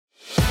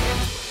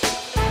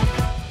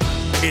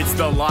It's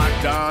the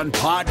Locked On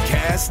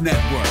Podcast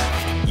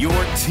Network, your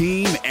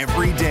team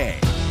every day.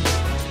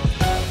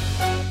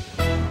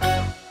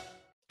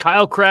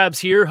 Kyle Krabs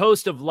here,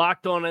 host of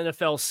Locked On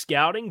NFL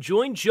Scouting.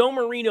 Join Joe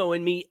Marino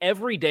and me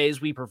every day as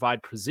we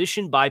provide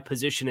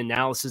position-by-position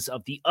analysis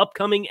of the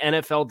upcoming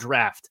NFL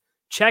Draft.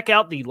 Check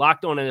out the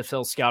Locked On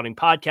NFL Scouting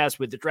podcast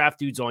with the Draft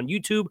Dudes on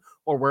YouTube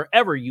or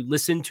wherever you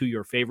listen to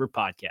your favorite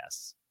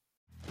podcasts.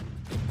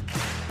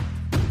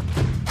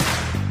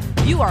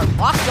 You are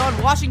Locked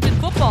On Washington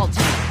Football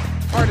Team,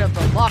 part of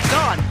the Locked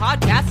On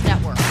Podcast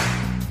Network,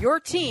 your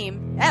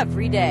team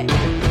every day.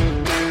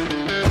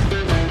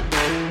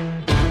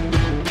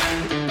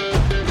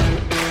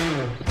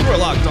 We're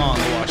Locked On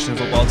the Washington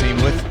Football Team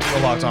with the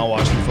Locked On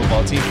Washington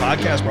Football Team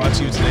podcast, brought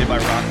to you today by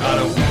Rock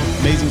Auto.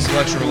 Amazing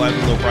selection,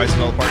 reliable low price,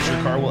 and all the parts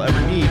your car will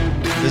ever need.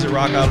 Visit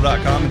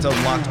rockauto.com and tell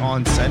them Locked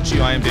On sent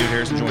you. I am David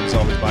Harrison, joined as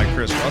always by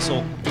Chris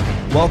Russell.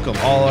 Welcome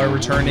all our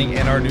returning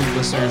and our new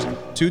listeners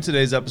to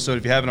today's episode.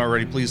 If you haven't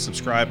already, please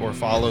subscribe or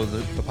follow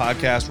the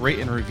podcast, rate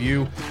and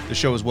review the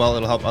show as well.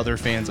 It'll help other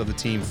fans of the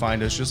team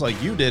find us just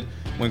like you did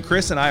when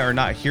Chris and I are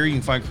not here. You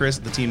can find Chris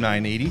at the Team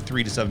 980,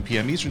 3 to 7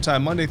 p.m. Eastern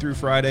Time, Monday through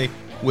Friday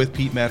with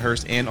Pete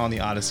Medhurst and on the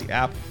Odyssey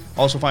app.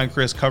 Also find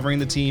Chris covering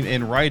the team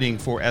in writing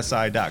for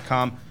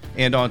SI.com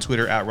and on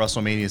Twitter at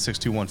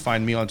WrestleMania621.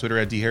 Find me on Twitter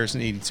at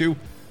DHarrison82.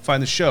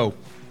 Find the show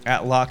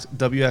at Locked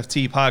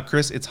WFT Pod.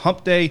 Chris, it's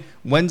Hump Day,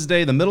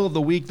 Wednesday, the middle of the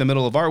week, the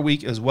middle of our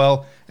week as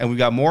well, and we've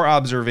got more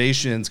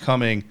observations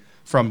coming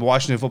from the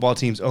Washington Football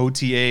Team's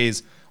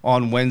OTAs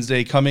on Wednesday.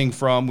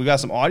 We've got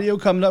some audio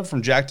coming up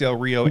from Jack Del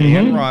Rio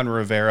and Ron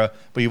Rivera,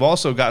 but you've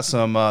also got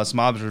some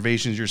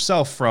observations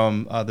yourself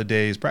from the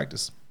day's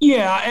practice.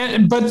 Yeah,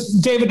 but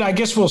David, I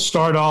guess we'll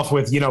start off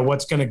with,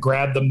 what's going to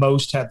grab the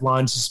most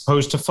headlines as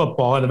opposed to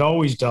football, and it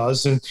always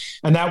does. And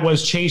that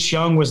was Chase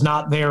Young was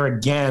not there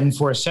again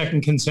for a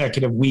second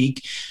consecutive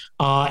week.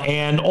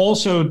 And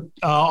also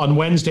on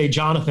Wednesday,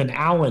 Jonathan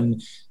Allen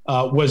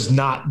was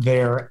not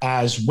there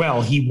as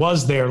well. He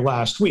was there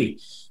last week.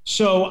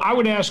 So I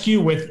would ask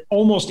you, with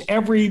almost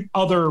every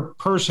other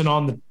person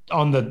on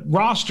the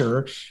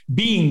roster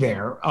being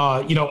there,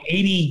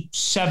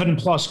 87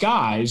 plus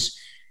guys,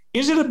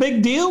 is it a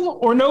big deal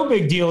or no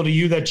big deal to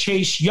you that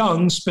Chase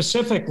Young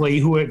specifically,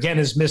 who again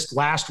has missed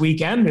last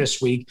week and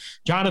this week,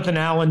 Jonathan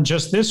Allen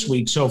just this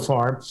week so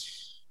far,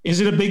 is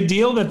it a big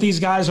deal that these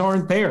guys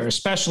aren't there,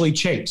 especially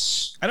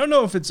Chase? I don't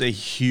know if it's a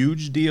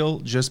huge deal,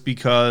 just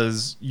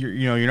because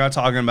you're not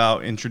talking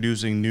about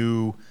introducing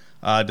new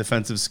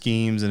defensive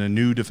schemes and a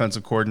new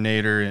defensive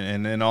coordinator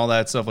and all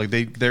that stuff. Like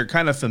they're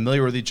kind of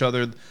familiar with each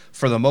other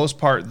for the most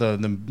part.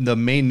 The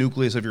main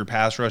nucleus of your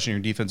pass rush and your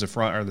defensive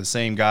front are the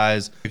same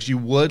guys. You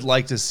would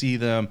like to see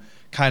them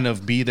kind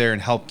of be there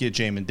and help get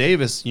Jamin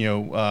Davis,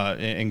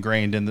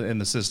 ingrained in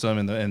the system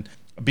and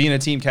being a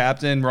team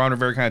captain. Ron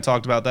Rivera kind of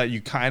talked about that.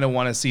 You kind of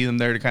want to see them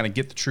there to kind of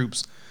get the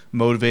troops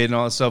motivated and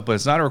all that stuff, but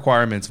it's not a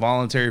requirement. It's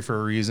voluntary for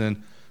a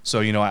reason. So,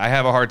 I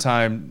have a hard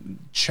time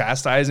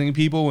chastising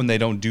people when they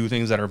don't do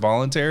things that are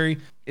voluntary.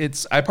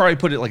 I probably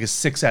put it like a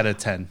 6 out of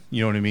 10,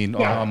 you know what I mean,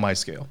 on my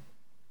scale.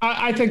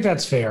 I think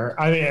that's fair.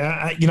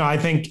 I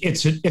think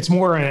it's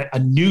more a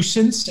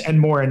nuisance and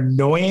more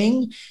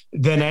annoying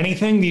than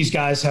anything. These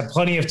guys have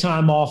plenty of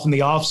time off in the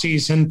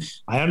offseason.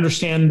 I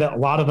understand that a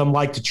lot of them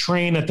like to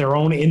train at their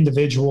own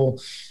individual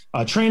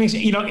trainings.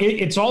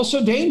 It's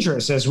also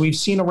dangerous, as we've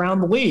seen around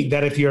the league,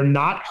 that if you're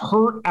not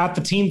hurt at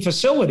the team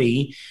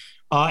facility,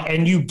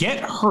 and you get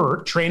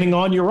hurt training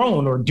on your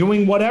own or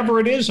doing whatever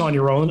it is on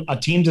your own, a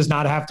team does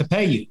not have to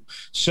pay you.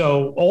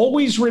 So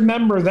always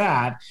remember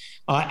that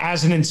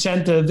as an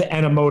incentive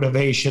and a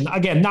motivation.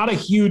 Again, not a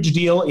huge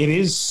deal. It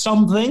is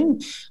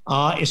something,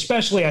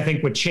 especially I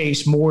think with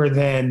Chase more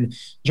than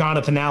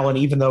Jonathan Allen,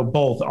 even though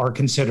both are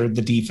considered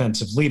the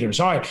defensive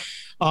leaders. All right.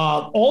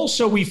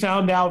 Also, we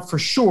found out for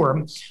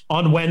sure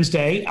on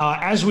Wednesday,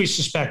 as we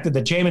suspected,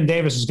 that Jamin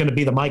Davis is going to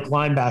be the Mike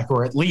linebacker,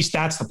 or at least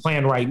that's the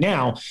plan right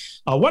now.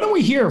 Why don't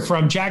we hear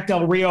from Jack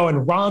Del Rio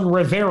and Ron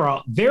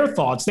Rivera, their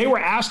thoughts? They were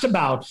asked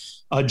about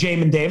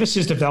Jamin Davis,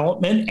 his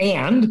development,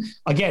 and,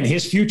 again,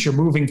 his future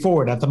moving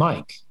forward at the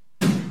Mike.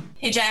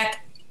 Hey,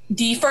 Jack.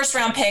 The first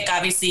round pick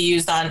obviously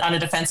used on a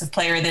defensive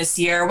player this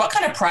year. What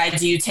kind of pride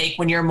do you take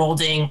when you're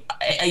molding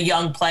a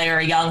young player,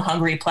 a young,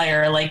 hungry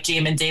player like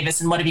Jamin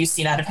Davis, and what have you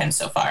seen out of him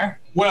so far?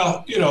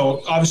 Well,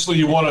 obviously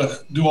you want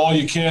to do all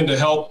you can to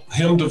help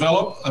him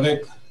develop. I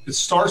think it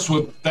starts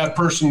with that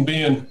person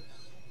being,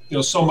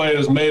 somebody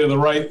that's made of the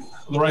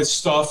right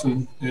stuff,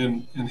 and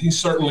he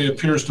certainly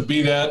appears to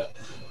be that.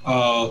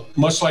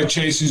 Much like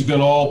Chase, he's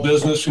been all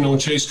business. When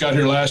Chase got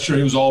here last year,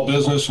 he was all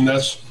business, and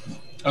that's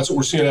what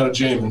we're seeing out of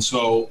Jamin.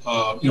 So,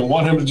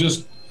 want him to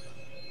just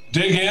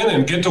dig in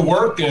and get to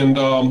work and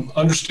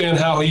understand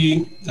how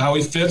he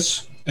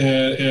fits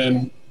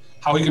and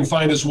how he can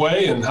find his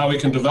way and how he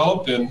can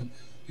develop. And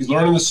he's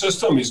learning the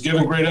system. He's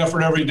giving great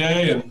effort every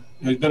day, and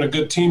he's been a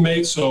good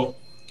teammate. So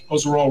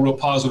those are all real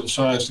positive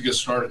signs to get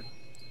started.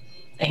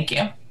 Thank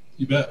you.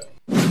 You bet.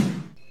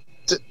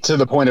 To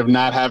the point of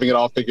not having it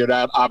all figured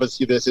out,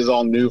 obviously this is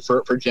all new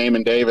for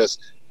Jamin Davis.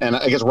 And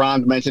I guess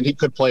Ron mentioned he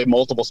could play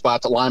multiple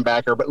spots at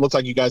linebacker, but it looks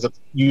like you guys have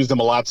used him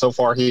a lot so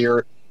far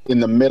here in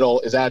the middle.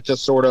 Is that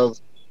just sort of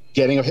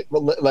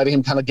letting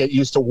him kind of get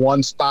used to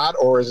one spot,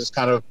 or is this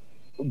kind of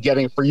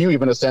getting for you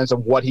even a sense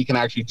of what he can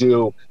actually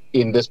do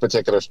in this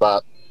particular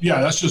spot? Yeah,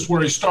 that's just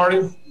where he's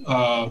starting.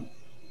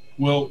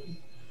 We'll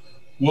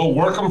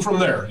work him from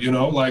there.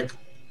 Like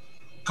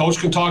Coach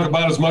can talk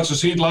about as much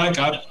as he'd like.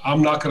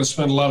 I'm not going to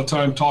spend a lot of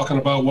time talking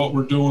about what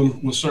we're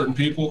doing with certain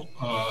people.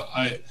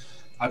 I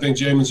think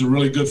Jamin's a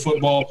really good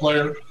football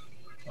player.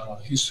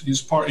 He's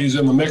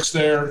in the mix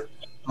there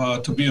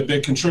to be a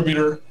big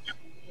contributor,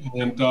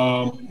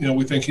 and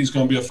we think he's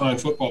going to be a fine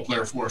football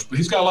player for us. But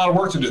he's got a lot of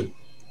work to do,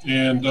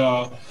 and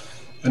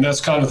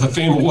that's kind of the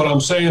theme of what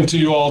I'm saying to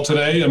you all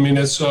today. I mean,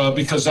 it's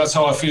because that's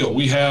how I feel.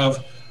 We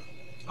have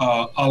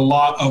a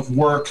lot of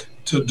work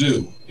to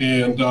do,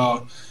 and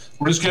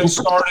we're just getting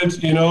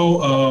started.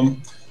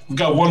 We've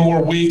got one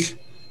more week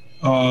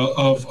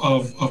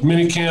of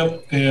mini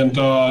camp,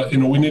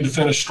 and we need to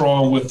finish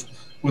strong with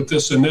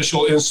this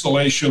initial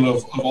installation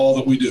of all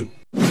that we do.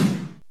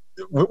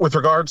 With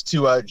regards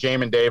to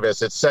Jamin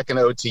Davis, it's second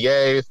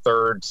OTA,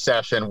 third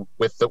session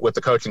with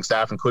the coaching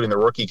staff, including the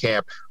rookie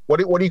camp.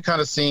 What are you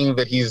kind of seeing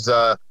that he's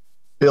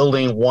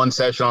building one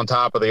session on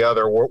top of the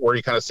other? Where are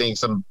you kind of seeing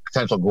some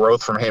potential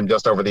growth from him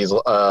just over these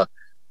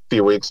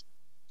few weeks?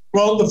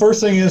 Well, the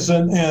first thing is,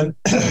 and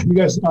you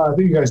guys, I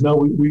think you guys know,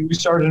 we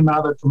started him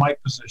out at the Mike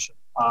position,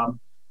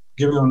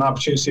 giving him an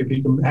opportunity to see if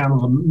he can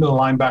handle the middle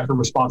linebacker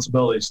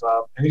responsibilities.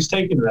 And he's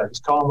taking that. He's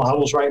calling the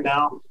huddles right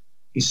now.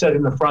 He's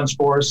setting the fronts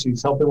for us.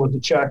 He's helping with the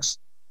checks.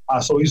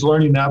 So he's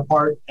learning that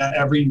part.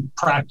 Every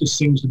practice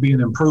seems to be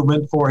an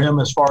improvement for him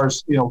as far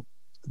as,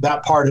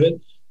 that part of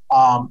it.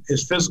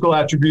 His physical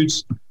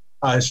attributes,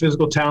 his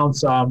physical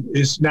talents,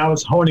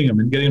 it's honing him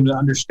and getting him to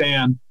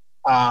understand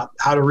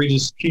how to read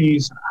his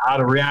keys, how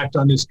to react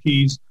on his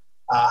keys,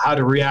 how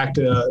to react,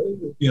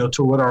 to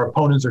what our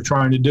opponents are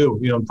trying to do.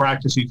 In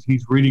practice,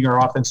 he's reading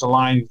our offensive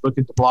line. He's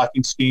looking at the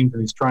blocking schemes,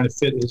 and he's trying to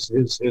fit his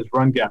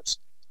run gaps.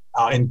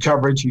 In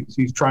coverage,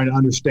 he's trying to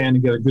understand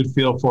and get a good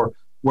feel for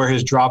where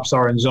his drops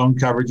are in zone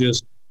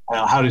coverages.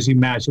 How does he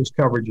match his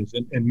coverages?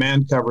 And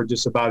man coverage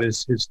is about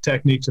his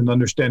techniques and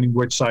understanding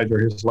which sides are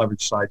his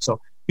leverage side.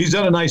 So he's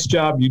done a nice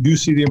job. You do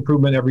see the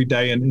improvement every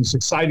day, and it's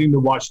exciting to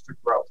watch the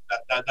growth.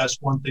 That's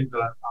one thing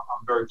that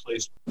I'm very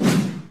pleased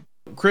with.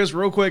 Chris,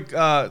 real quick,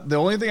 the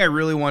only thing I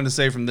really wanted to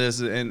say from this,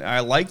 and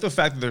I like the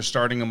fact that they're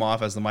starting him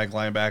off as the Mike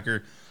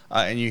linebacker,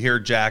 and you hear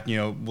Jack,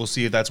 we'll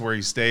see if that's where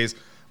he stays.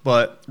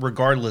 But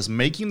regardless,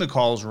 making the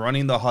calls,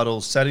 running the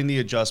huddles, setting the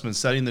adjustments,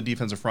 setting the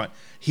defensive front,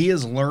 he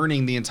is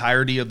learning the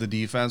entirety of the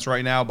defense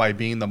right now by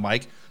being the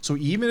Mike. So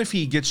even if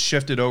he gets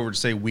shifted over to,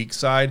 say, weak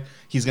side,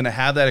 he's going to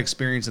have that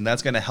experience, and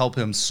that's going to help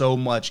him so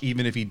much,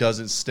 even if he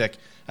doesn't stick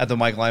at the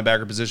Mike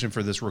linebacker position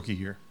for this rookie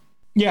year.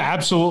 Yeah,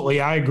 absolutely.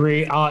 I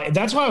agree.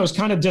 That's why I was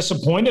kind of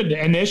disappointed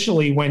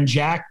initially when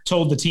Jack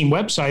told the team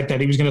website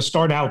that he was going to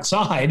start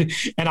outside,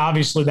 and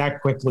obviously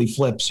that quickly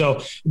flipped.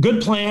 So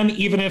good plan,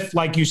 even if,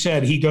 like you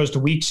said, he goes to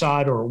weak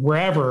side or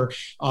wherever,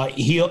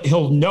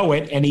 he'll know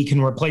it, and he can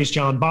replace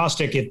John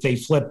Bostic if they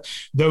flip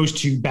those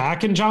two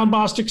back. And John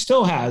Bostic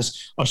still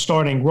has a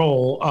starting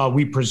role,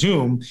 we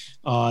presume,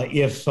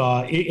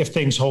 if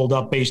things hold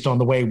up based on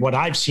the way what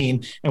I've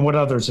seen and what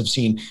others have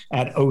seen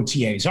at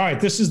OTAs. All right,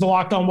 this is the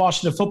Locked On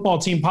Washington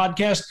Football Team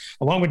podcast,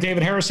 along with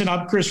David Harrison.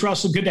 I'm Chris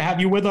Russell. Good to have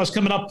you with us.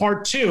 Coming up,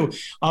 part 2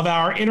 of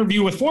our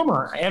interview with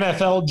former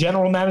NFL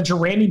general manager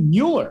Randy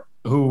Mueller,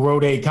 who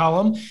wrote a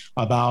column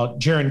about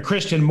Jaron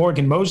Christian,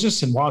 Morgan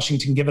Moses, and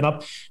Washington giving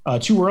up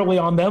too early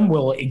on them.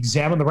 We'll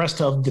examine the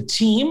rest of the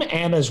team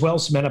and as well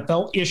some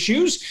NFL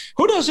issues.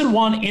 Who doesn't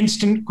want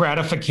instant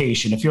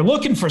gratification? If you're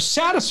looking for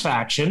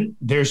satisfaction,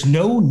 there's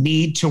no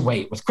need to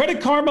wait. With Credit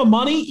Karma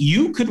Money,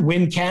 you could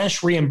win cash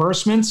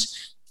reimbursements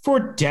for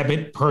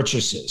debit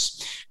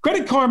purchases.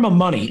 Credit Karma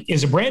Money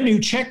is a brand new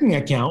checking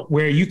account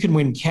where you can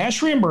win cash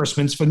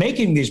reimbursements for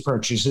making these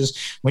purchases.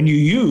 When you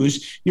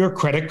use your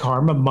Credit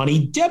Karma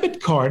Money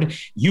debit card,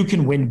 you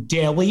can win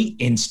daily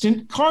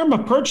instant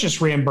Karma purchase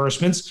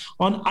reimbursements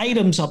on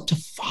items up to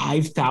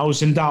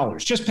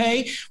 $5,000. Just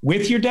pay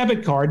with your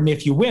debit card, and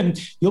if you win,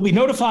 you'll be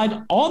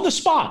notified on the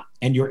spot,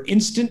 and your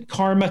instant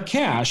Karma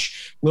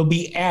cash will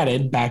be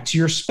added back to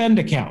your spend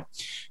account.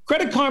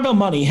 Credit Karma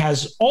Money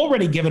has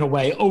already given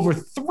away over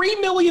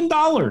 $3 million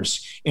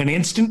in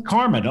instant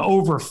karma to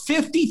over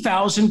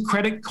 50,000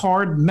 Credit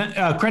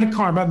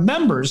Karma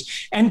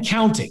members and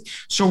counting.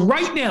 So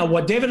right now,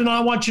 what David and I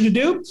want you to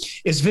do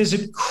is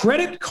visit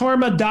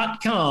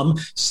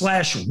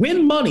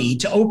creditkarma.com/winmoney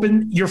to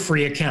open your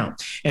free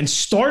account and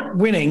start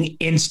winning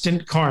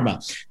instant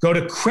karma. Go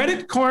to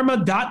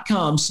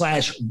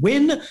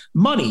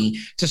creditkarma.com/winmoney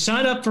to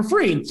sign up for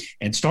free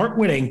and start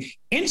winning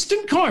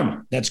instant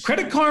karma. That's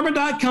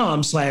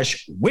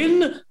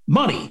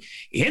creditkarma.com/winmoney.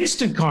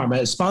 Instant Karma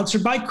is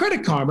sponsored by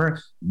Credit Karma.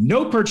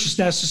 No purchase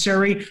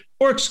necessary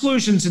or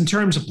exclusions and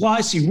terms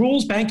apply. See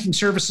rules. Banking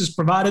services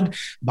provided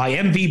by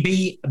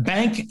MVB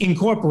Bank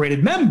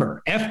Incorporated.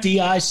 Member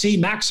FDIC.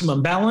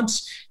 Maximum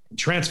balance and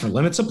transfer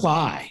limits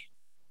apply.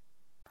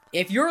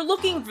 If you're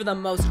looking for the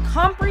most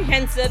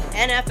comprehensive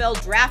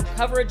NFL draft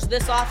coverage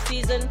this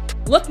offseason,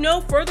 look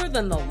no further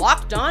than the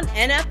Locked On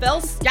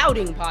NFL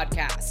Scouting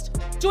Podcast.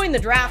 Join the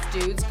draft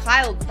dudes,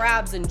 Kyle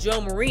Krabs and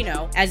Joe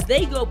Marino, as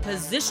they go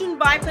position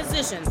by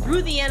position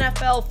through the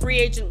NFL free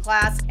agent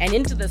class and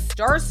into the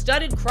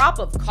star-studded crop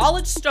of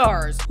college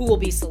stars who will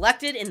be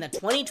selected in the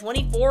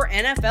 2024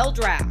 NFL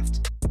Draft.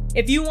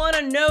 If you want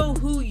to know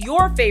who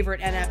your favorite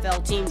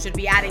NFL team should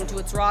be adding to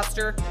its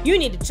roster, you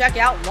need to check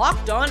out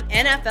Locked On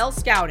NFL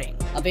Scouting,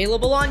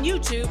 available on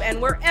YouTube and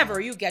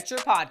wherever you get your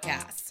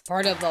podcasts.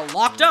 Part of the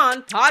Locked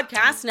On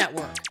Podcast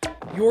Network,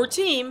 your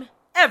team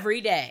every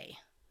day.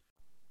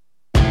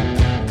 All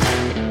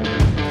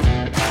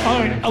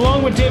right,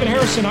 along with David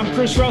Harrison, I'm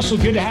Chris Russell.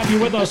 Good to have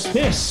you with us.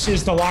 This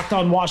is the Locked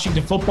On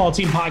Washington Football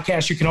Team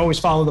podcast. You can always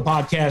follow the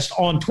podcast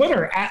on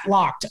Twitter at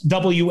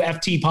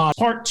LockedWFTPod.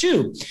 Part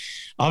 2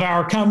 of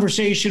our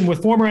conversation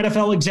with former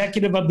NFL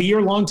Executive of the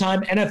Year,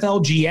 longtime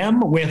NFL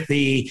GM with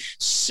the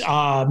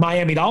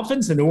Miami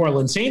Dolphins, the New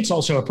Orleans Saints,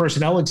 also a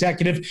personnel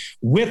executive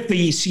with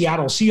the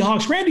Seattle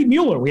Seahawks, Randy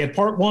Mueller. We had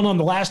part 1 on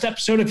the last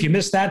episode. If you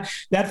missed that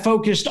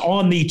focused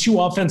on the 2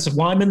 offensive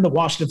linemen the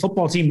Washington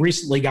Football Team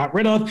recently got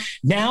rid of.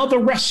 Now the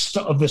rest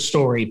of the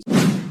story.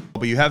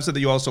 But you have said that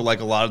you also like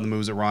a lot of the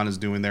moves that Ron is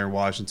doing there in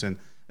Washington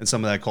and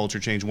some of that culture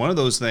change. One of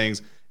those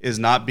things is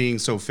not being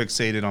so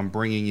fixated on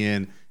bringing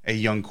in a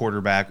young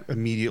quarterback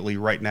immediately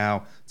right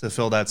now to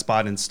fill that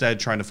spot. Instead,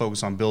 trying to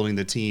focus on building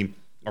the team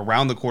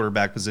around the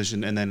quarterback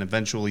position and then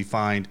eventually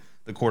find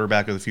the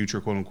quarterback of the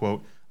future, quote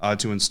unquote,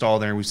 to install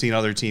there. And we've seen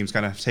other teams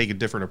kind of take a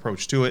different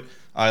approach to it.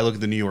 I look at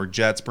the New York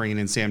Jets bringing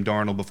in Sam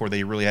Darnold before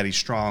they really had a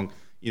strong,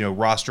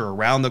 roster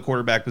around the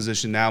quarterback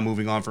position. Now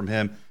moving on from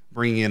him,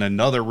 bringing in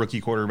another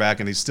rookie quarterback,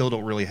 and they still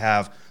don't really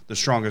have the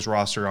strongest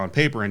roster on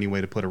paper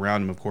anyway to put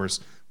around him. Of course,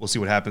 we'll see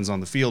what happens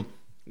on the field.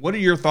 What are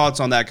your thoughts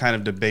on that kind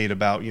of debate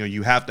about,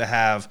 you have to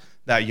have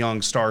that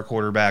young star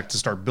quarterback to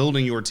start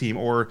building your team,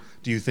 or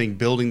do you think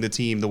building the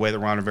team the way that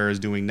Ron Rivera is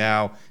doing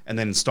now and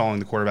then installing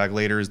the quarterback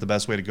later is the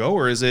best way to go,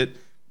 or is it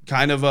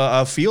kind of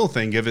a feel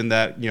thing, given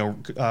that,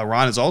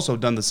 Ron has also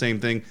done the same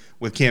thing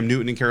with Cam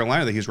Newton in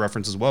Carolina that he's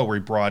referenced as well, where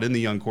he brought in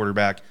the young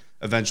quarterback,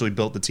 eventually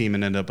built the team,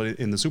 and ended up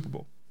in the Super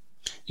Bowl?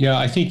 Yeah,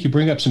 I think you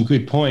bring up some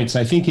good points.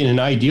 I think in an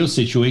ideal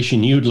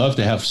situation, you'd love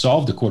to have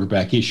solved the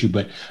quarterback issue,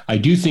 but I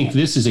do think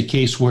this is a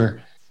case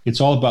where it's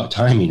all about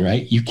timing,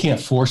 right? You can't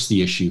force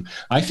the issue.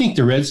 I think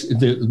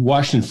the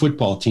Washington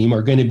Football Team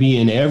are going to be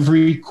in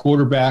every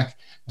quarterback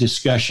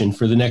discussion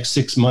for the next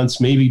 6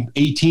 months, maybe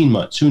 18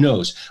 months. Who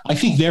knows? I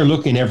think they're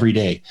looking every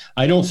day.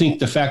 I don't think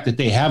the fact that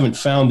they haven't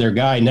found their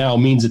guy now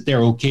means that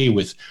they're okay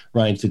with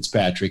Ryan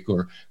Fitzpatrick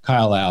or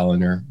Kyle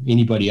Allen or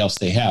anybody else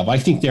they have. I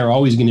think they're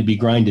always going to be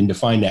grinding to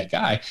find that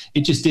guy.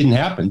 It just didn't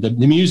happen.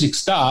 The music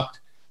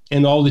stopped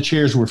and all the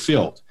chairs were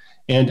filled.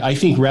 And I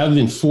think rather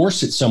than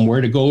force it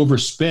somewhere to go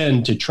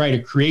overspend to try to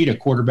create a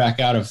quarterback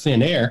out of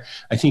thin air,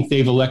 I think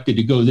they've elected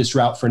to go this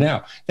route for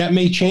now. That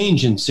may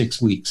change in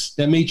 6 weeks.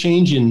 That may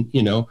change in,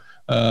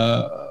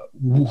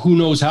 who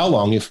knows how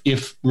long.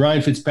 If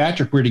Ryan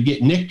Fitzpatrick were to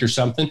get nicked or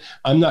something,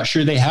 I'm not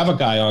sure they have a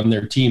guy on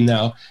their team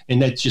now,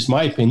 and that's just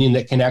my opinion,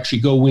 that can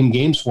actually go win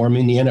games for him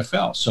in the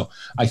NFL. So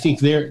I think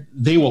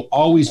they will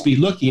always be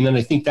looking, and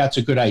I think that's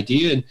a good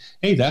idea. And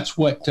hey, that's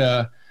what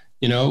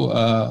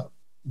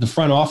the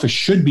front office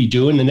should be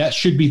doing, and that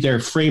should be their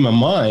frame of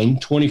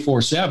mind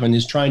 24/7,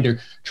 is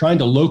trying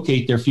to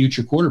locate their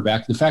future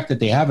quarterback. The fact that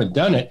they haven't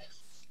done it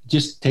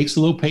just takes a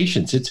little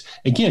patience. It's,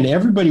 again,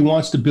 everybody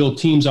wants to build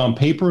teams on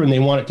paper and they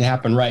want it to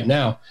happen right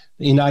now.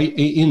 In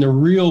the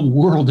real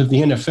world of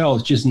the NFL,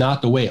 it's just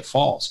not the way it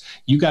falls.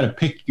 You got to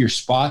pick your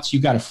spots. You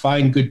got to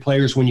find good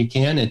players when you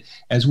can. And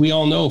as we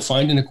all know,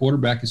 finding a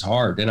quarterback is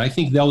hard. And I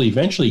think they'll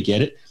eventually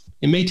get it.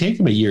 It may take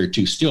them a year or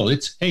two still.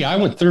 Hey, I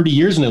went 30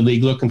 years in the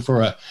league looking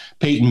for a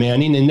Peyton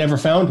Manning and never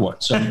found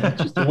one. So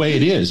that's just the way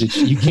it is.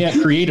 You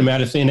can't create them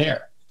out of thin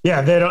air.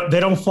 Yeah, they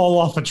don't fall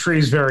off of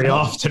trees very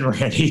often,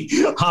 Randy.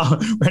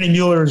 Randy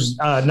Mueller is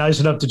nice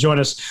enough to join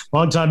us,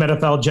 longtime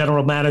NFL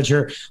general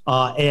manager,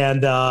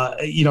 and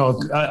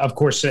of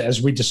course,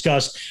 as we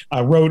discussed,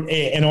 wrote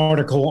an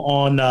article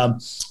on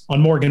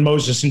Morgan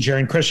Moses and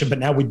Jaron Christian. But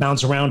now we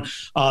bounce around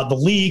the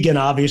league and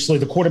obviously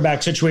the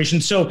quarterback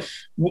situation. So,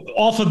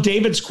 off of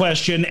David's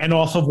question and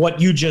off of what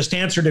you just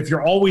answered, if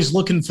you're always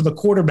looking for the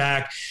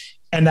quarterback.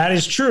 And that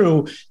is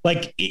true.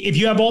 Like, if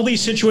you have all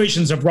these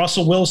situations of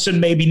Russell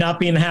Wilson maybe not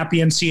being happy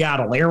in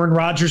Seattle, Aaron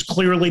Rodgers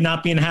clearly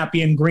not being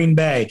happy in Green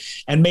Bay,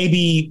 and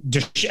maybe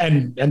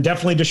and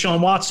definitely Deshaun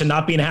Watson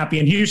not being happy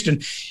in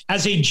Houston.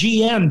 As a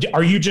GM,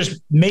 are you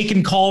just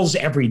making calls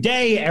every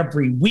day,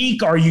 every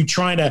week? Are you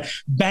trying to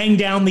bang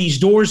down these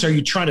doors? Are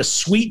you trying to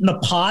sweeten the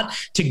pot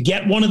to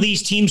get one of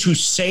these teams who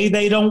say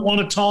they don't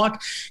want to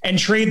talk and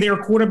trade their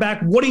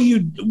quarterback?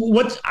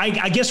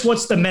 I guess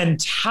what's the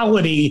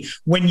mentality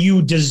when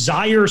you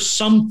desire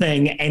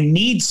something and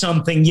need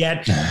something,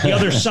 yet the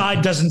other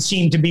side doesn't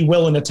seem to be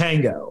willing to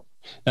tango?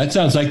 That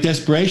sounds like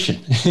desperation.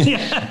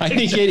 Yeah, I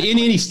think in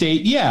any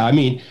state, yeah. I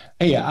mean,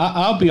 Hey,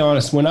 I'll be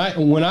honest. When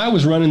I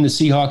was running the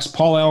Seahawks,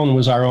 Paul Allen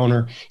was our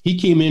owner. He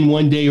came in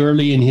one day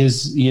early in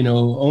his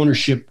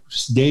ownership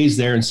days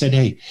there and said,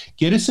 "Hey,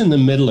 get us in the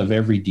middle of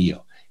every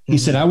deal." He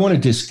said, "I want to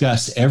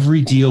discuss every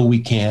deal we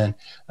can.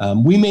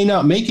 We may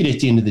not make it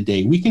at the end of the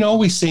day. We can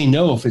always say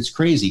no if it's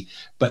crazy,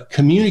 but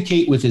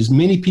communicate with as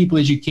many people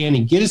as you can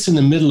and get us in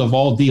the middle of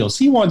all deals."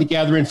 He wanted to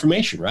gather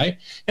information, right?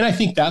 And I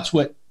think that's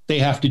what they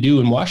have to do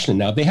in Washington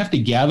now. They have to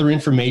gather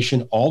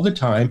information all the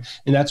time.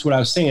 And that's what I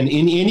was saying.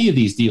 In any of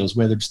these deals,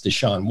 whether it's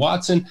Deshaun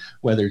Watson,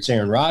 whether it's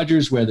Aaron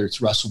Rodgers, whether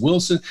it's Russell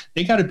Wilson,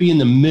 they got to be in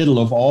the middle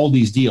of all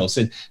these deals.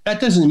 And that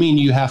doesn't mean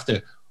you have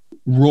to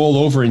roll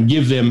over and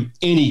give them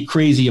any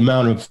crazy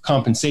amount of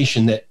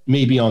compensation that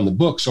may be on the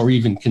books or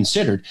even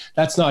considered.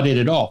 That's not it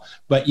at all.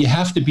 But you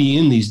have to be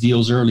in these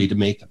deals early to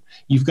make them.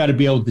 You've got to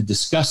be able to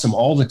discuss them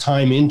all the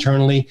time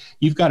internally.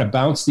 You've got to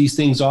bounce these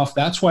things off.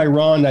 That's why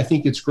Ron, I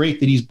think it's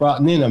great that he's brought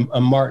in a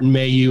Martin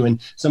Mayhew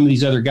and some of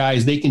these other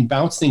guys. They can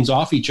bounce things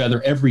off each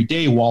other every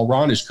day while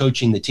Ron is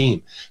coaching the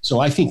team. So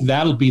I think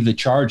that'll be the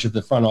charge of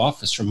the front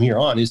office from here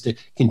on, is to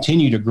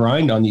continue to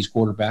grind on these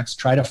quarterbacks,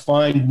 try to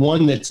find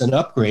one that's an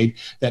upgrade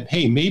that,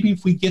 hey, maybe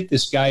if we get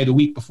this guy the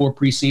week before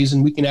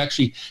preseason, we can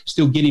actually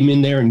still get him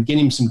in there and get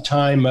him some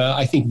time.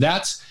 I think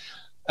that's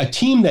a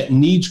team that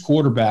needs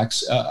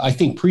quarterbacks. I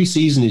think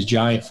preseason is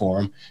giant for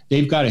them.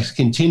 They've got to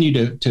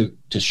continue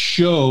to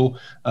show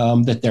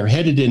that they're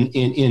headed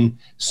in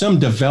some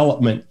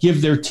development,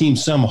 give their team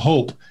some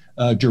hope,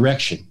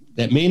 direction.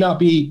 That may not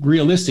be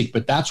realistic,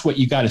 but that's what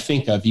you got to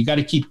think of. You got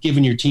to keep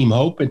giving your team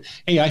hope. And,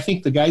 hey, I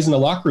think the guys in the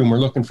locker room are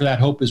looking for that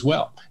hope as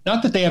well.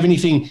 Not that they have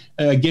anything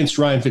against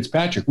Ryan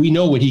Fitzpatrick. We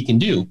know what he can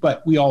do,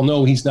 but we all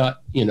know he's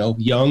not,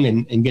 young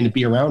and going to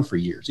be around for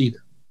years either.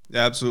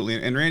 Absolutely.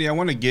 And Randy, I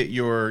want to get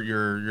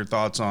your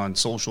thoughts on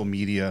social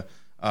media.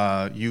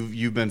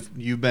 You've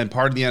been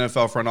part of the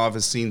NFL front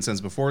office scene since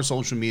before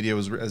social media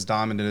was as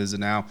dominant as it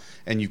now,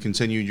 and you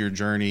continued your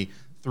journey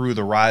through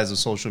the rise of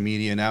social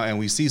media now. And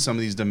we see some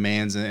of these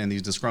demands and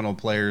these disgruntled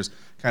players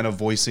kind of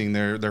voicing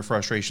their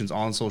frustrations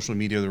on social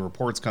media, the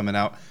reports coming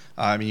out.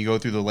 You go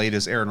through the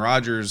latest Aaron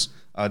Rodgers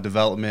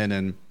development,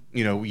 and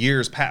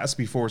years past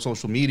before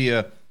social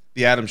media,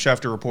 the Adam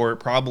Schefter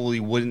report probably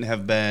wouldn't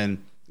have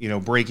been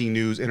breaking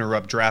news,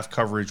 interrupt draft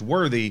coverage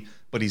worthy,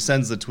 but he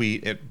sends the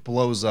tweet, it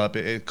blows up,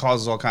 it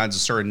causes all kinds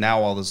of stir, and now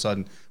all of a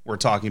sudden we're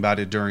talking about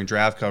it during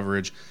draft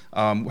coverage.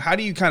 How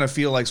do you kind of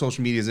feel like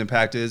social media's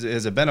impact is?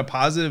 Has it been a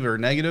positive or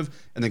negative?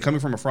 And then coming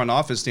from a front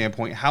office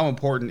standpoint, how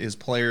important is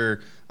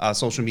player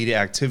social media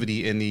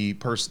activity in the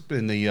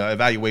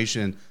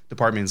evaluation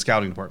department and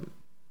scouting department?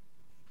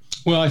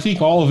 Well, I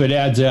think all of it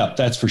adds up,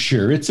 that's for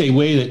sure. It's a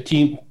way that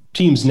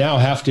teams now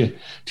have to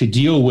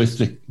deal with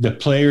the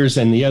players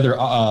and the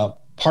other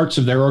parts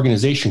of their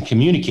organization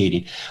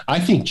communicating. I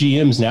think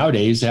GMs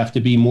nowadays have to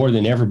be more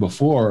than ever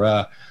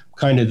before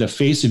kind of the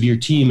face of your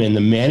team and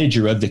the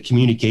manager of the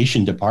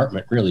communication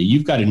department. Really,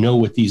 you've got to know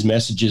what these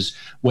messages,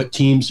 what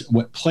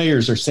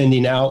players are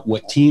sending out,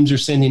 what teams are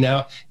sending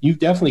out. You've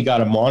definitely got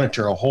to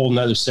monitor a whole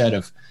nother set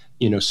of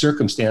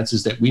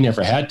circumstances that we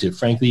never had to,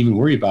 frankly, even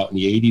worry about in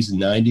the 80s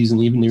and 90s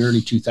and even the early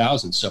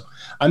 2000s. So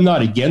I'm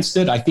not against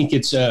it. I think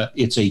it's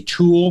a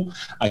tool.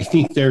 I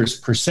think there's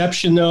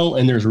perception, though,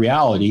 and there's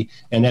reality.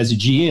 And as a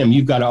GM,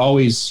 you've got to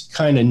always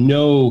kind of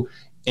know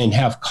and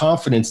have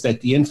confidence that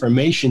the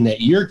information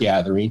that you're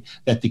gathering,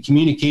 that the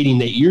communicating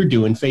that you're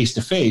doing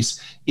face-to-face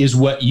is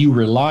what you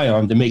rely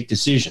on to make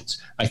decisions.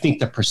 I think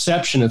the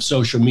perception of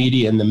social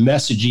media and the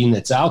messaging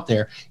that's out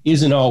there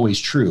isn't always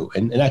true.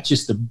 And that's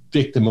just the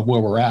victim of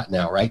where we're at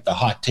now, right? The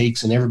hot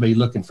takes and everybody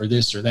looking for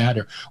this or that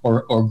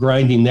or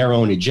grinding their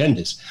own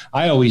agendas.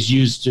 I always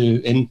used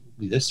to, and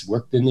this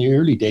worked in the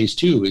early days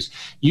too, is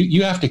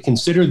you have to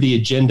consider the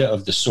agenda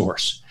of the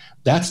source.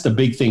 That's the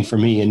big thing for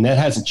me, and that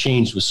hasn't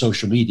changed with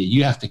social media.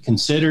 You have to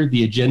consider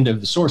the agenda of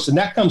the source, and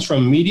that comes from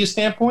a media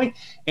standpoint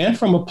and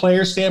from a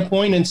player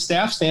standpoint and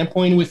staff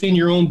standpoint within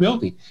your own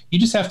building. You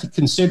just have to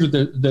consider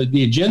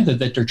the agenda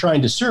that they're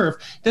trying to serve.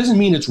 It doesn't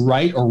mean it's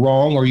right or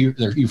wrong or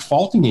you're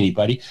faulting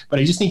anybody, but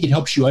I just think it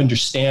helps you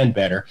understand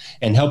better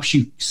and helps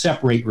you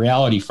separate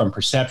reality from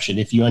perception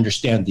if you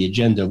understand the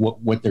agenda,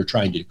 what they're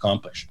trying to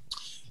accomplish.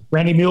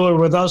 Randy Mueller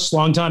with us,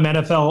 longtime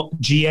NFL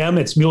GM.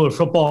 It's Mueller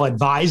Football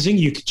Advising.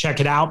 You can check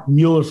it out.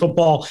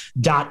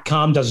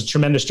 MuellerFootball.com does a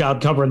tremendous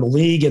job covering the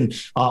league and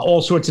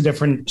all sorts of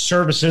different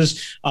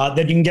services that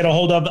you can get a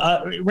hold of.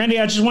 Randy,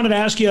 I just wanted to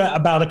ask you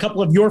about a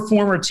couple of your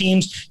former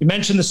teams. You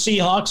mentioned the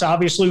Seahawks,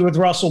 obviously with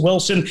Russell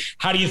Wilson.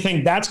 How do you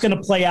think that's going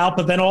to play out?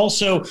 But then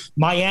also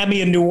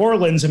Miami and New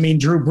Orleans. I mean,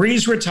 Drew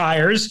Brees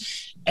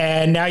retires.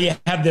 And now you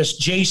have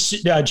this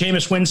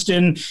Jameis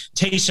Winston,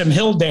 Taysom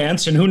Hill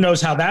dance, and who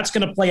knows how that's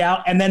going to play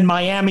out. And then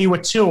Miami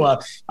with Tua.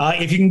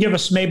 If you can give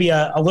us maybe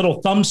a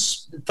little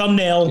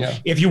thumbnail,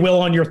 if you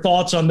will, on your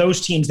thoughts on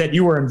those teams that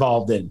you were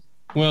involved in.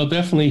 Well,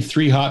 definitely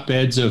 3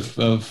 hotbeds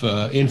of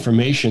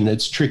information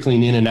that's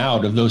trickling in and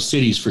out of those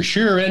cities for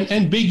sure.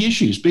 And big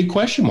issues, big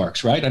question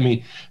marks, right? I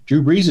mean,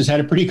 Drew Brees has had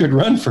a pretty good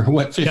run for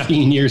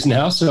 15 years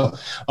now. So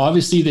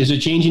obviously there's a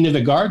changing of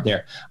the guard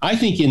there. I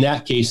think in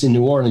that case in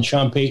New Orleans,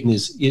 Sean Payton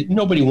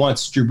nobody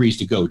wants Drew Brees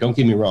to go. Don't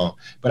get me wrong.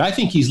 But I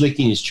think he's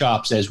licking his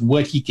chops as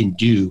what he can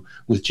do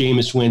with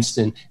Jameis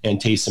Winston and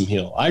Taysom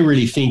Hill. I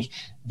really think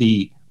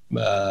the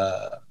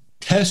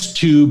test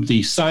tube,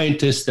 the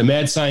scientist, the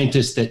mad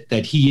scientist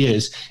that he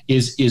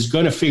is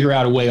going to figure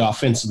out a way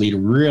offensively to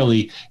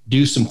really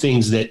do some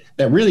things that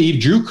really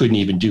Drew couldn't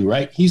even do,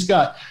 right? He's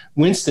got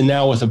Winston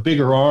now with a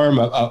bigger arm,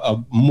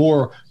 a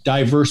more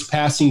diverse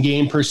passing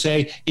game per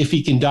se, if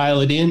he can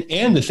dial it in,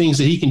 and the things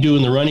that he can do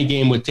in the running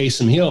game with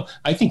Taysom Hill.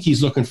 I think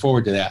he's looking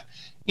forward to that.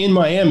 In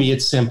Miami,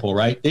 it's simple,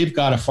 right? They've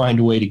got to find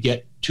a way to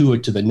get to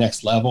the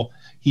next level.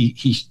 He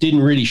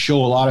didn't really show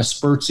a lot of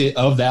spurts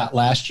of that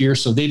last year,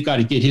 so they've got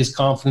to get his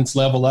confidence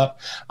level up.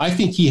 I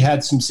think he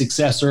had some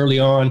success early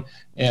on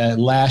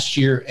last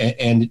year,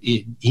 and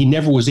he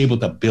never was able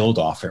to build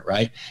off it,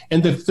 right?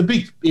 And the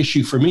big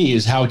issue for me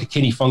is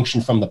can he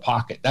function from the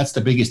pocket? That's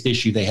the biggest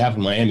issue they have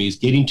in Miami, is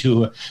getting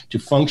to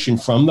function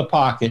from the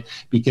pocket,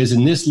 because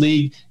in this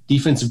league,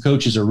 defensive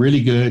coaches are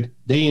really good.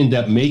 They end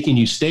up making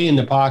you stay in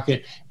the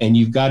pocket, and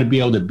you've got to be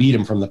able to beat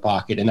them from the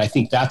pocket. And I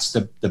think that's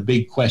the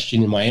big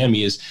question in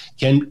Miami is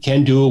can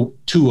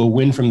Tua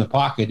win from the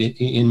pocket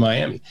in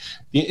Miami?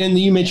 And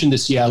you mentioned the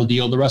Seattle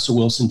deal, the Russell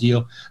Wilson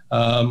deal.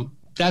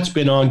 That's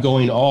been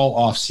ongoing all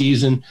off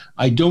season.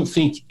 I don't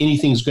think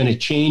anything's going to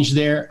change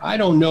there. I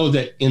don't know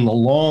that in the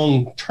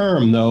long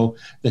term, though,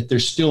 that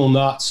there's still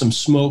not some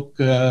smoke,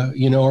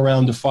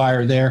 around the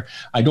fire there.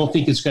 I don't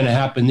think it's going to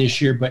happen this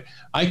year, but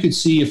I could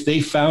see if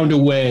they found a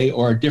way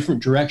or a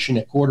different direction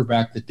at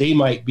quarterback that they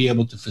might be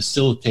able to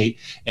facilitate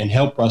and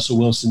help Russell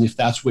Wilson if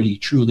that's what he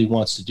truly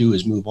wants to do,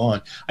 is move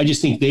on. I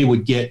just think they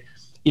would get,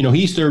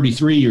 he's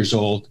 33 years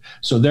old,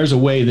 so there's a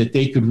way that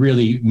they could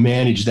really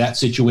manage that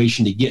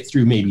situation to get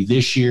through maybe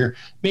this year,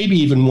 maybe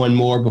even one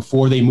more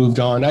before they moved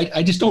on.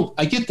 I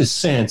get the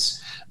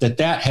sense that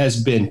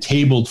has been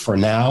tabled for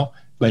now,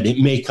 but it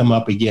may come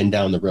up again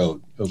down the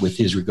road with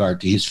his regard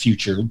to his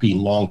future being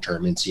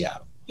long-term in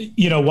Seattle.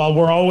 While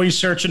we're always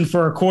searching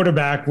for a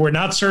quarterback, we're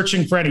not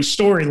searching for any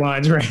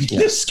storylines, right? Yeah.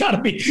 This has got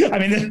to be,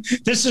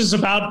 this is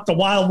about the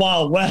wild,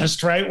 wild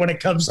west, right? When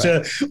it comes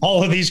to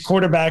all of these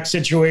quarterback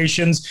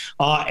situations.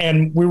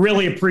 And we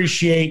really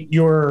appreciate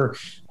your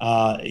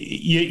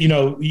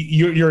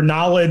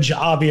knowledge,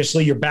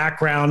 obviously your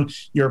background,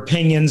 your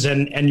opinions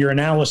and your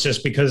analysis,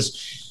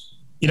 because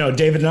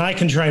David and I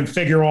can try and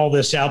figure all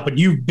this out, but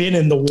you've been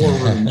in the war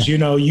rooms,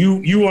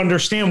 you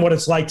understand what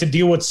it's like to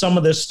deal with some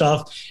of this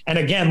stuff. And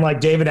again,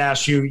 like David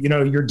asked you,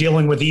 you're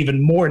dealing with even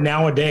more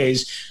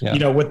nowadays,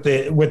 with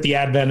the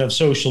advent of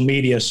social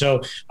media.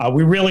 So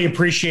we really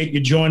appreciate you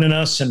joining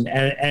us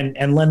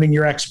and lending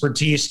your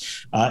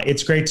expertise.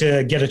 It's great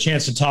to get a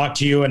chance to talk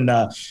to you, and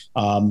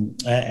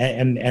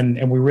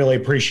we really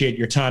appreciate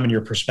your time and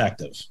your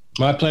perspective.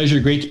 My pleasure.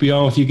 Great to be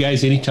on with you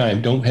guys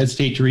anytime. Don't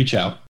hesitate to reach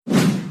out.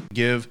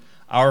 Give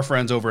our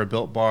friends over at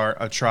Built Bar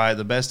a try.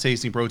 The best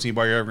tasting protein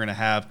bar you're ever going to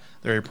have.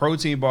 They're a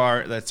protein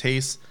bar that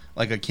tastes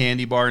like a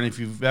candy bar. And if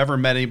you've ever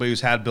met anybody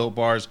who's had Built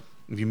Bars,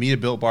 if you meet a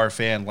Built Bar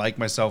fan like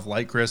myself,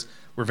 like Chris,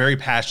 we're very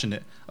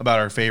passionate about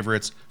our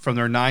favorites. From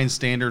their 9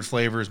 standard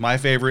flavors, my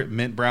favorite,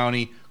 mint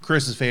brownie,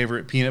 Chris's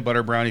favorite, peanut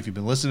butter brownie. If you've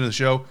been listening to the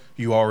show,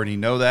 you already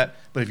know that.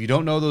 But if you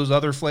don't know those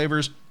other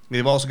flavors,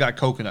 they've also got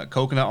coconut,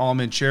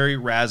 almond, cherry,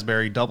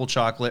 raspberry, double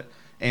chocolate,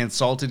 and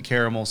salted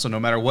caramel. So no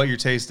matter what your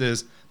taste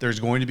is, there's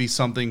going to be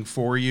something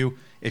for you.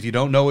 If you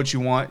don't know what you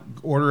want,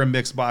 order a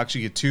mixed box.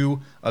 You get 2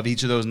 of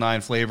each of those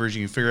 9 flavors.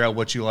 You can figure out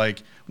what you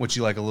like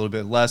a little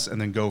bit less, and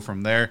then go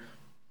from there.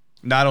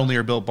 Not only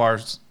are Built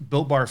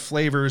Bar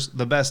flavors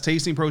the best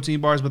tasting protein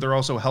bars, but they're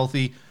also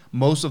healthy.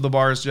 Most of the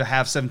bars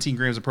have 17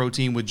 grams of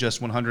protein with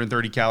just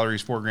 130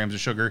 calories, 4 grams of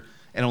sugar,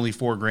 and only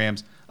 4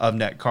 grams of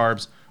net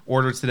carbs.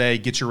 Order today.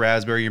 Get your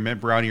raspberry, your mint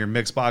brownie, your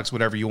mixed box,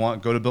 whatever you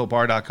want. Go to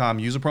BuiltBar.com.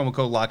 Use the promo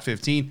code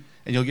LOCK15,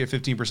 and you'll get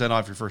 15%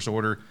 off your first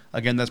order.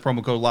 Again, that's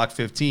promo code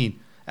LOCK15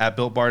 at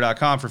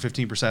BuiltBar.com for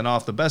 15%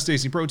 off. The best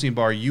tasting protein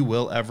bar you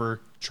will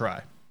ever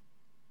try.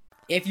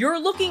 If you're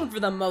looking for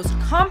the most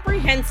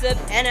comprehensive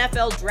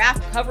NFL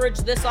draft coverage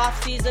this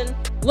offseason,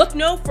 look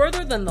no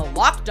further than the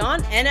Locked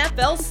On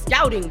NFL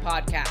Scouting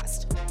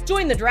Podcast.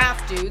 Join the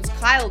draft dudes,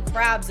 Kyle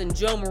Krabs and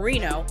Joe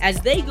Marino,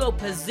 as they go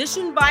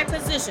position by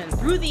position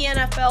through the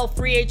NFL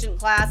free agent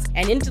class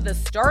and into the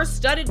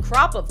star-studded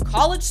crop of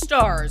college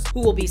stars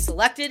who will be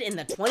selected in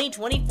the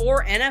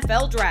 2024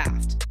 NFL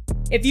Draft.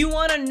 If you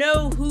want to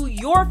know who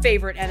your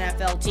favorite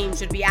NFL team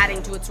should be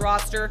adding to its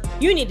roster,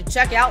 you need to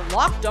check out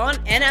Locked On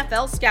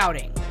NFL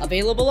Scouting,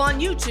 available on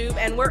YouTube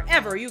and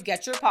wherever you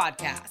get your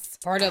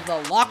podcasts. Part of the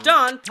Locked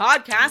On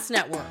Podcast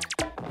Network,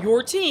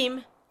 your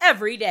team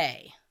every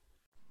day.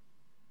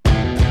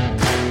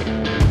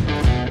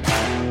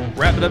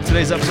 Wrapping up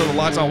today's episode of the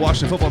Locked On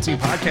Washington Football Team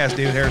podcast,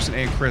 David Harrison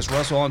and Chris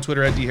Russell on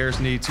Twitter at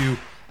DHarrison82,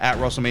 at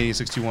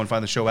WrestleMania621.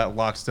 Find the show at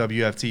Locks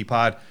WFT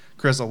Pod.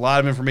 Chris, a lot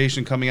of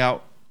information coming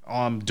out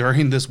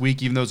during this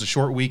week, even though it's a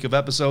short week of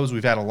episodes.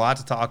 We've had a lot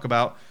to talk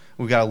about.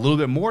 We've got a little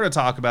bit more to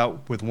talk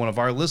about with one of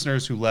our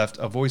listeners who left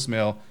a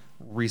voicemail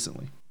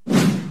recently.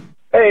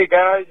 Hey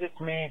guys, it's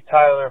me,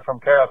 Tyler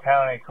from Carroll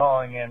County,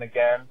 calling in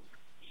again.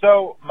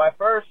 So my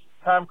first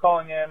time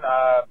calling in,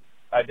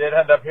 I did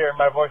end up hearing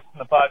my voice in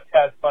the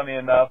podcast, funny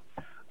enough.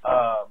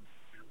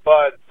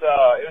 But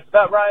it was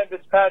about Ryan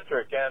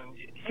Fitzpatrick, and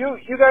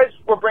you guys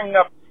were bringing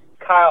up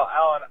Kyle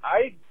Allen.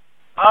 I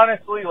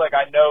honestly,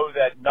 I know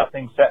that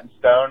nothing's set in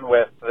stone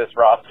with this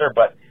roster,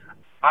 but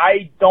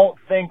I don't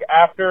think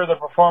after the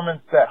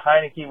performance that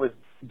Heinicke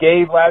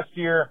gave last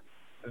year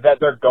that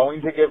they're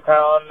going to give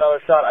Kyle Allen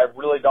another shot. I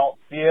really don't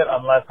see it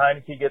unless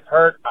Heinicke gets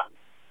hurt.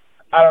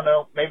 I don't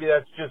know. Maybe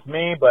that's just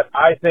me, but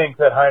I think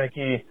that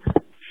Heinicke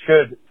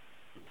should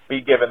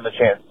be given the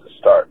chance to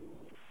start.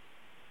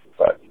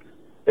 But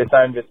it's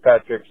Ryan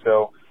Fitzpatrick,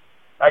 so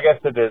I guess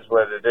it is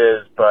what it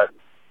is. But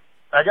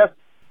I guess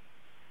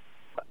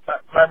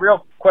my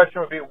real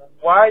question would be,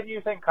 why do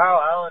you think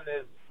Kyle Allen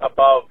is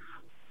above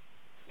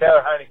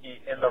Taylor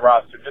Heinicke in the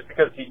roster? Just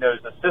because he knows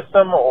the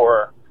system,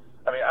 or,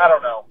 I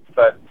don't know.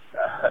 But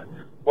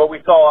what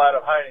we saw out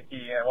of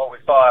Heinicke and what we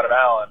saw out of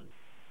Allen,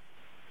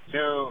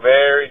 two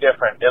very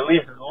different, at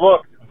least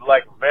looked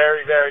like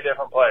very, very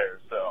different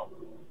players. So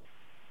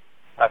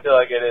I feel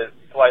like it is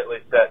slightly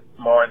set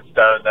more in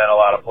stone than a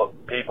lot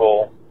of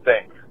people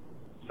think.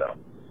 So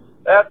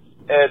that's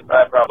it.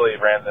 I probably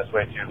ran this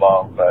way too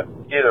long, but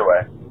either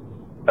way,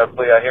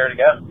 hopefully I hear it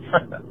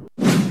again.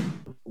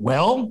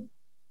 Well,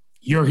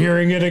 you're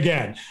hearing it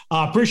again.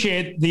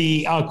 Appreciate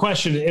the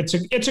question. It's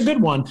a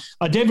good one.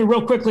 David,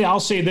 real quickly,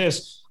 I'll say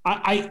this.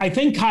 I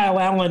think Kyle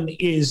Allen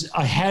is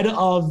ahead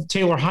of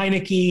Taylor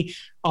Heinicke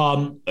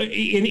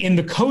in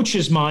the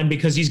coach's mind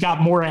because he's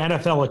got more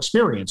NFL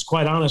experience,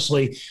 quite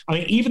honestly.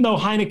 Even though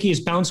Heinicke has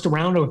bounced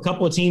around to a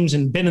couple of teams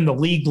and been in the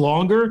league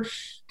longer,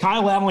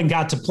 Kyle Allen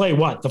got to play,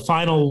 the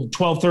final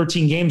 12,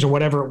 13 games or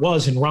whatever it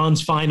was in Ron's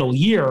final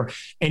year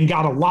and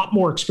got a lot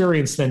more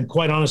experience than,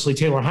 quite honestly,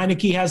 Taylor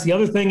Heinicke has. The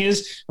other thing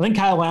is, I think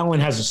Kyle Allen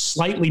has a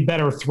slightly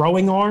better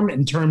throwing arm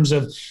in terms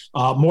of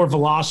more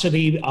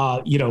velocity,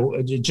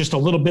 just a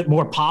little bit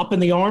more pop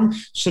in the arm.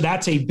 So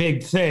that's a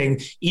big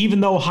thing. Even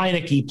though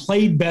Heinicke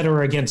played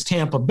better against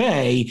Tampa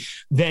Bay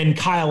than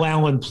Kyle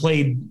Allen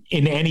played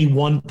in any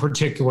one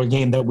particular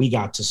game that we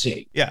got to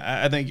see.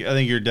 Yeah, I think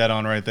you're dead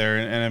on right there.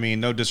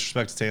 And no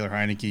disrespect to Taylor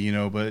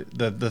Heinicke,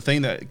 but the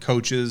thing that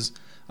coaches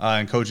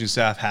and coaching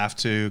staff have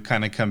to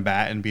kind of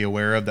combat and be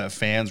aware of that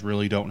fans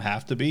really don't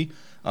have to be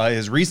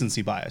is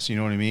recency bias. You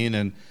know what I mean?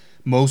 And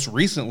most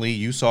recently,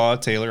 you saw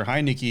Taylor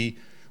Heinicke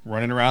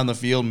running around the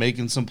field,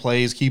 making some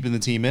plays, keeping the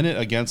team in it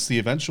against the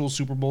eventual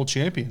Super Bowl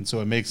champion. So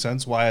it makes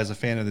sense why, as a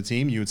fan of the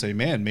team, you would say,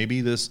 man,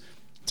 maybe this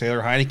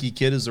Taylor Heinicke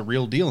kid is the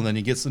real deal. And then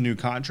he gets the new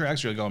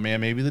contracts. You're like, oh,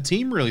 man, maybe the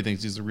team really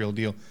thinks he's the real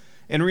deal.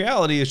 In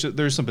reality,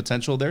 there's some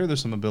potential there.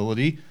 There's some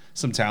ability,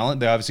 some talent.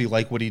 They obviously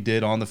like what he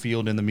did on the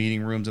field, in the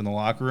meeting rooms, in the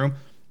locker room.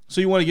 So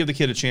you want to give the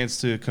kid a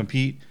chance to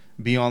compete,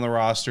 be on the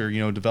roster,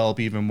 develop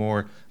even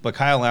more. But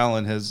Kyle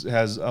Allen has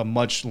a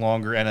much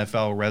longer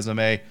NFL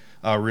resume.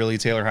 Really,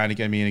 Taylor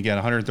Heinicke, again,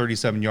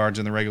 137 yards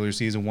in the regular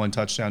season, 1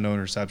 touchdown, no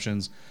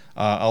interceptions.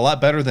 A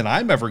lot better than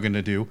I'm ever going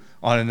to do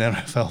on an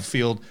NFL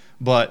field.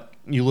 But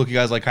you look at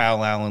guys like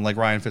Kyle Allen, like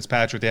Ryan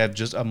Fitzpatrick, they have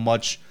just a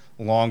much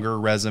longer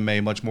resume,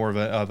 much more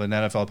of an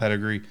NFL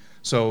pedigree.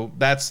 So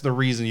that's the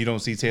reason you don't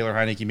see Taylor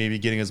Heinicke maybe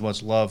getting as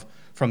much love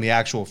from the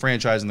actual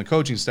franchise and the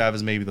coaching staff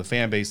as maybe the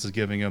fan base is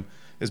giving him,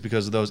 is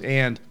because of those.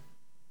 And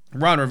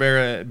Ron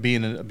Rivera,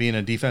 being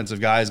a defensive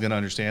guy, is going to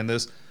understand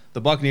this.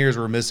 The Buccaneers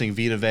were missing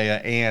Vita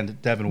Vea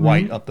and Devin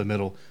White up the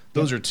middle.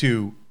 Those are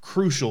two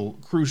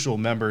crucial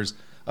members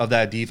of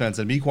that defense.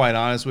 And to be quite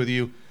honest with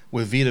you,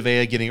 with Vita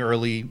Vea getting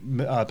early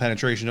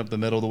penetration up the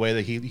middle the way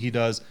that he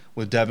does,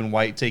 with Devin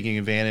White taking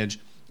advantage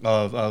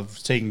of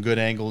taking good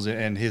angles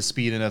and his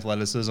speed and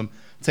athleticism,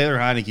 Taylor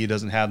Heinicke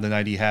doesn't have the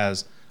night he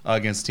has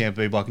against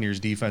Tampa Bay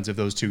Buccaneers defense if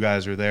those two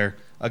guys are there.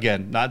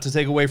 Again, not to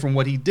take away from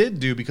what he did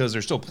do, because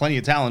there's still plenty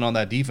of talent on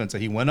that defense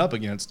that he went up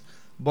against,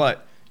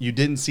 but you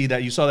didn't see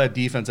that. You saw that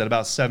defense at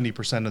about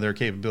 70% of their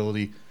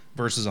capability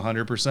versus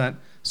 100%.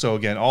 So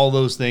again, all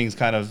those things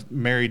kind of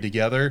married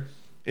together.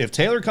 If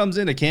Taylor comes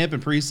into camp in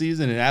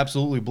preseason and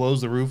absolutely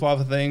blows the roof off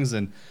of things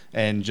and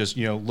just,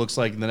 looks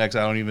like the next,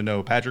 I don't even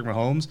know, Patrick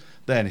Mahomes,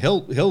 then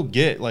he'll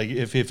get,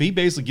 if he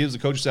basically gives the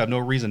coaching staff no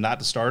reason not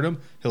to start him,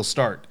 he'll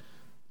start.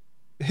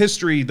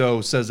 History,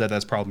 though, says that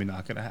that's probably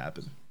not going to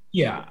happen.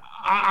 Yeah,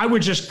 I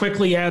would just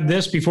quickly add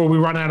this before we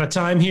run out of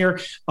time here,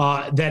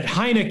 that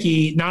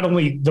Heinicke, not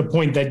only the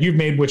point that you've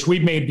made, which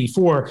we've made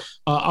before,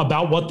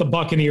 about what the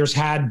Buccaneers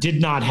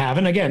did not have.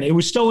 And again, it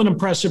was still an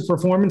impressive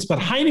performance, but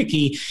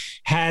Heinicke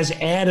has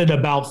added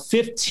about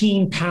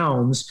 15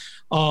 pounds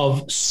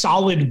of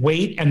solid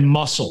weight and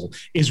muscle,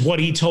 is what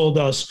he told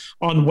us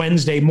on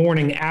Wednesday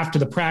morning after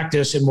the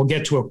practice. And we'll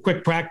get to a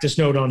quick practice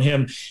note on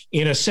him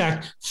in a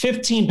sec.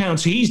 15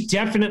 pounds. So he's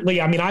definitely,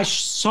 I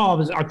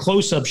saw a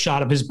close-up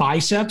shot of his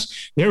biceps.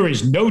 times. There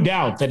is no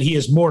doubt that he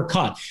is more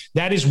cut.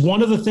 That is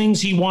one of the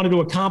things he wanted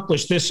to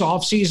accomplish this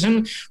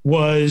offseason,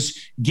 was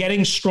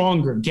getting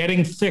stronger,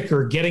 getting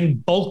thicker, getting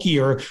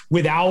bulkier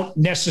without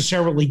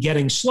necessarily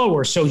getting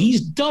slower. So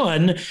he's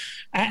done,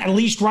 at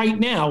least right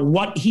now,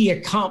 what he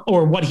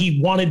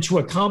wanted to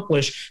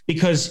accomplish,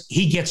 because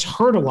he gets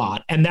hurt a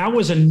lot. And that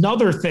was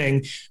another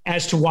thing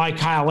as to why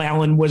Kyle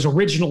Allen was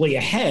originally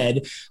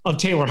ahead of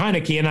Taylor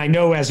Heinicke. And I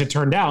know, as it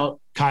turned out,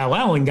 Kyle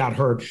Allen got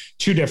hurt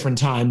 2 different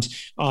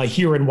times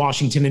here in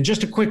Washington. And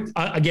just a quick,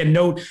 again,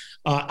 note,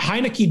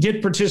 Heinicke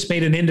did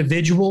participate in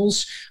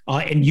individuals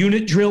and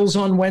unit drills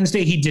on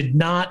Wednesday. He did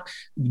not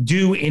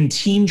do in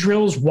team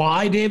drills.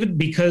 Why, David?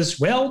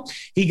 Because, well,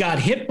 he got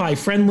hit by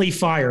friendly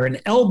fire, an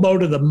elbow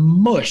to the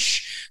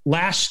mush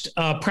last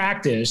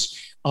practice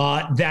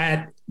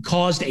that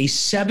caused a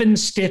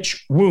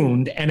 7-stitch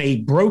wound and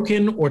a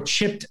broken or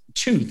chipped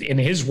tooth, in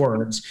his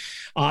words.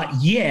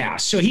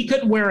 So he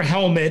couldn't wear a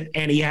helmet,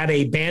 and he had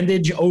a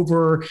bandage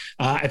over,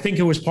 I think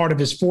it was part of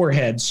his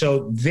forehead.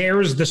 So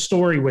there's the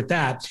story with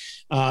that.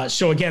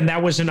 So again,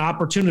 that was an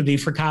opportunity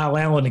for Kyle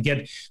Allen to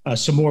get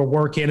some more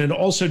work in. And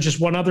also, just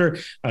one other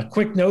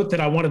quick note that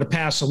I wanted to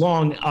pass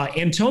along.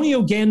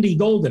 Antonio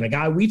Gandy-Golden, a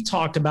guy we've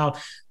talked about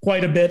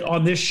quite a bit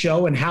on this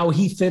show and how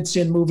he fits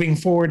in moving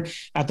forward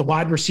at the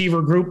wide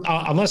receiver group.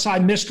 Unless I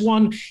missed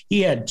one,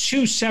 he had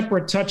 2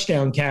 separate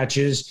touchdown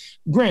catches,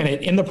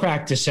 granted, in the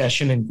practice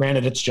session, and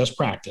granted, it's just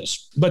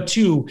practice, but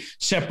 2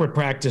 separate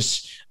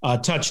practice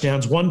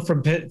touchdowns, one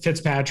from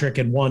Fitzpatrick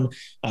and one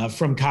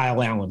from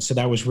Kyle Allen. So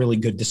that was really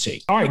good to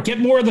see. All right, get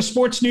more of the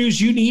sports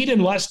news you need in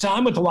less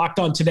time with the Locked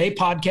On Today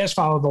podcast.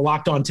 Follow the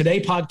Locked On Today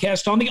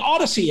podcast on the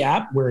Odyssey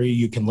app, where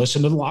you can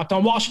listen to the Locked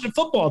On Washington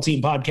Football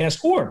Team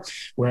podcast, or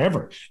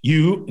wherever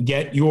you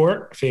get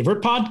your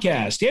favorite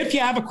podcast. If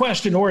you have a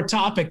question or a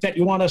topic that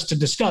you want us to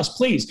discuss,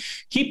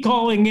 please keep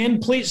calling in.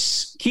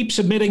 Please keep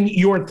submitting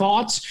your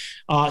thoughts.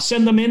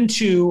 Send them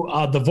into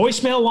the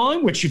voicemail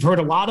line, which you've heard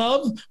a lot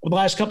of over the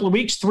last couple of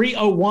weeks,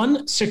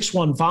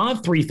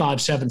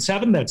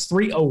 301-615-3577. That's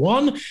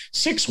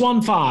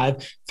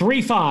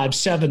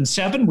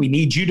 301-615-3577. We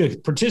need you to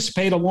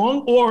participate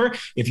along, or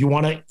if you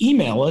want to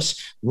email us,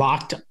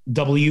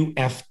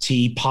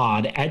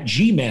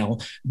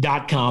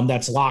 lockedwftpod@gmail.com.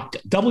 That's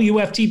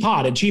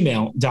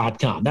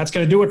lockedwftpod@gmail.com. That's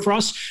going to do it for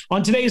us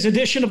on today's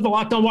edition of the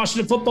Locked On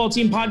Washington Football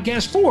Team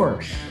podcast. For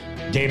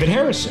David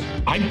Harrison,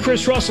 I'm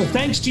Chris Russell.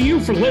 Thanks to you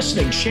for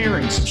listening,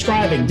 sharing,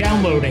 subscribing,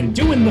 downloading,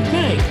 doing the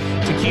thing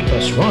to keep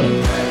us running.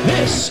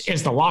 This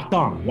is the Locked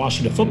On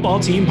Washington Football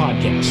Team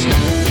podcast.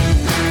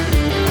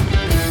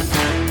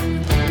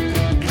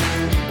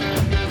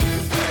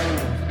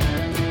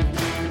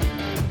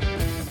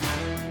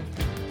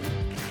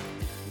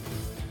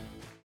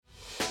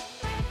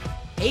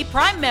 Hey,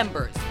 Prime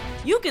members,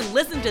 you can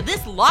listen to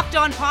this Locked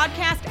On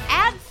podcast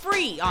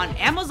ad-free on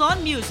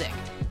Amazon Music.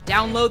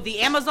 Download the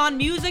Amazon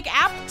Music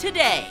app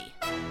today.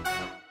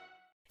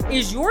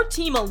 Is your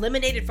team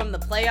eliminated from the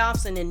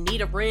playoffs and in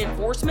need of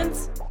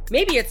reinforcements?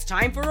 Maybe it's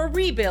time for a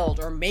rebuild,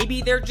 or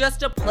maybe they're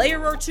just a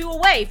player or 2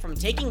 away from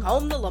taking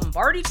home the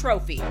Lombardi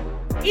Trophy.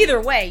 Either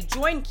way,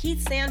 join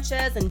Keith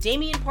Sanchez and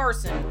Damian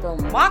Parson for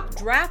Mock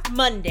Draft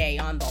Monday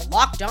on the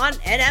Locked On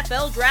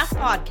NFL Draft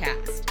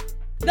Podcast.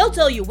 They'll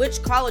tell you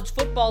which college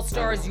football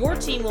stars your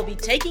team will be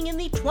taking in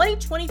the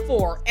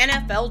 2024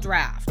 NFL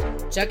Draft.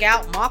 Check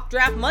out Mock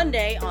Draft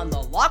Monday on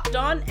the Locked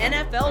On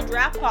NFL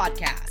Draft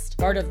Podcast,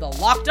 part of the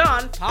Locked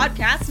On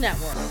Podcast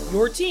Network.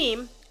 Your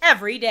team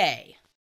every day.